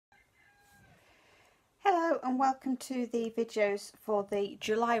and welcome to the videos for the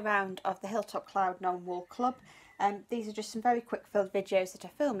July round of the Hilltop Cloud Non-Wool Club. These are just some very quick filled videos that I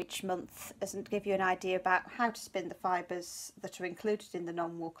film each month as to give you an idea about how to spin the fibres that are included in the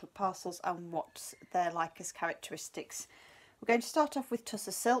Non-Wool Club parcels and what they're like as characteristics. We're going to start off with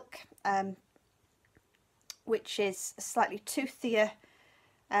Tussah Silk, which is a slightly toothier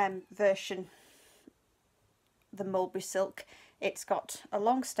version than Mulberry Silk. It's got a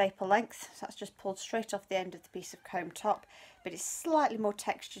long staple length, so that's just pulled straight off the end of the piece of comb top, but it's slightly more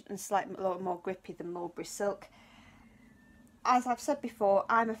textured and slightly more grippy than Mulberry Silk. As I've said before,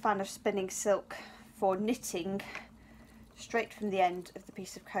 I'm a fan of spinning silk for knitting straight from the end of the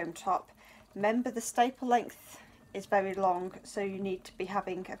piece of comb top. Remember, the staple length is very long, so you need to be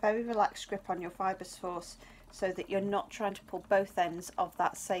having a very relaxed grip on your fibre source so that you're not trying to pull both ends of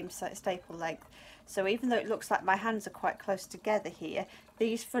that same staple length. So even though it looks like my hands are quite close together here,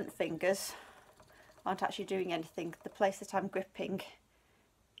 these front fingers aren't actually doing anything. The place that I'm gripping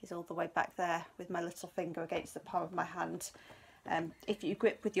is all the way back there with my little finger against the palm of my hand. If you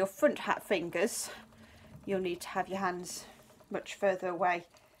grip with your front fingers, you'll need to have your hands much further away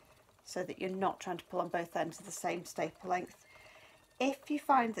so that you're not trying to pull on both ends of the same staple length. If you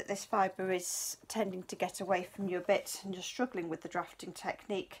find that this fibre is tending to get away from you a bit and you're struggling with the drafting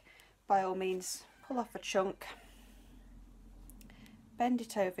technique, by all means pull off a chunk, bend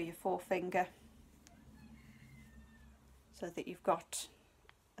it over your forefinger so that you've got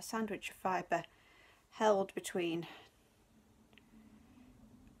a sandwich of fibre held between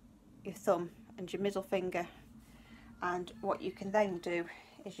your thumb and your middle finger. And what you can then do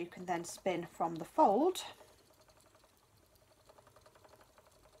is you can then spin from the fold,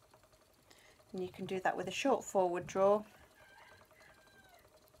 and you can do that with a short forward draw.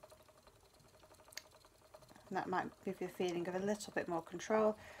 And that might give you a feeling of a little bit more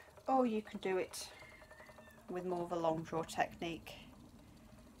control, or you can do it with more of a long draw technique.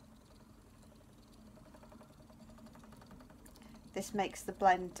 This makes the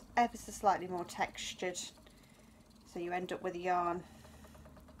blend ever so slightly more textured, so you end up with a yarn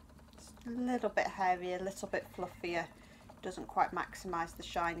a little bit hairier, a little bit fluffier. Doesn't quite maximise the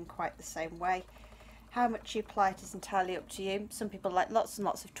shine in quite the same way. How much you apply it is entirely up to you. Some people like lots and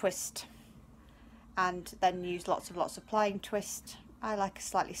lots of twist and then use lots of plying twist. I like a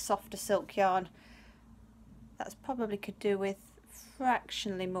slightly softer silk yarn. That's probably could do with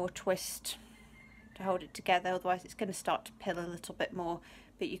fractionally more twist to hold it together, otherwise it's going to start to pill a little bit more,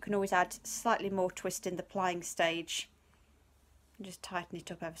 but you can always add slightly more twist in the plying stage and just tighten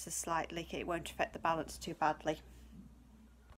it up ever so slightly. It won't affect the balance too badly.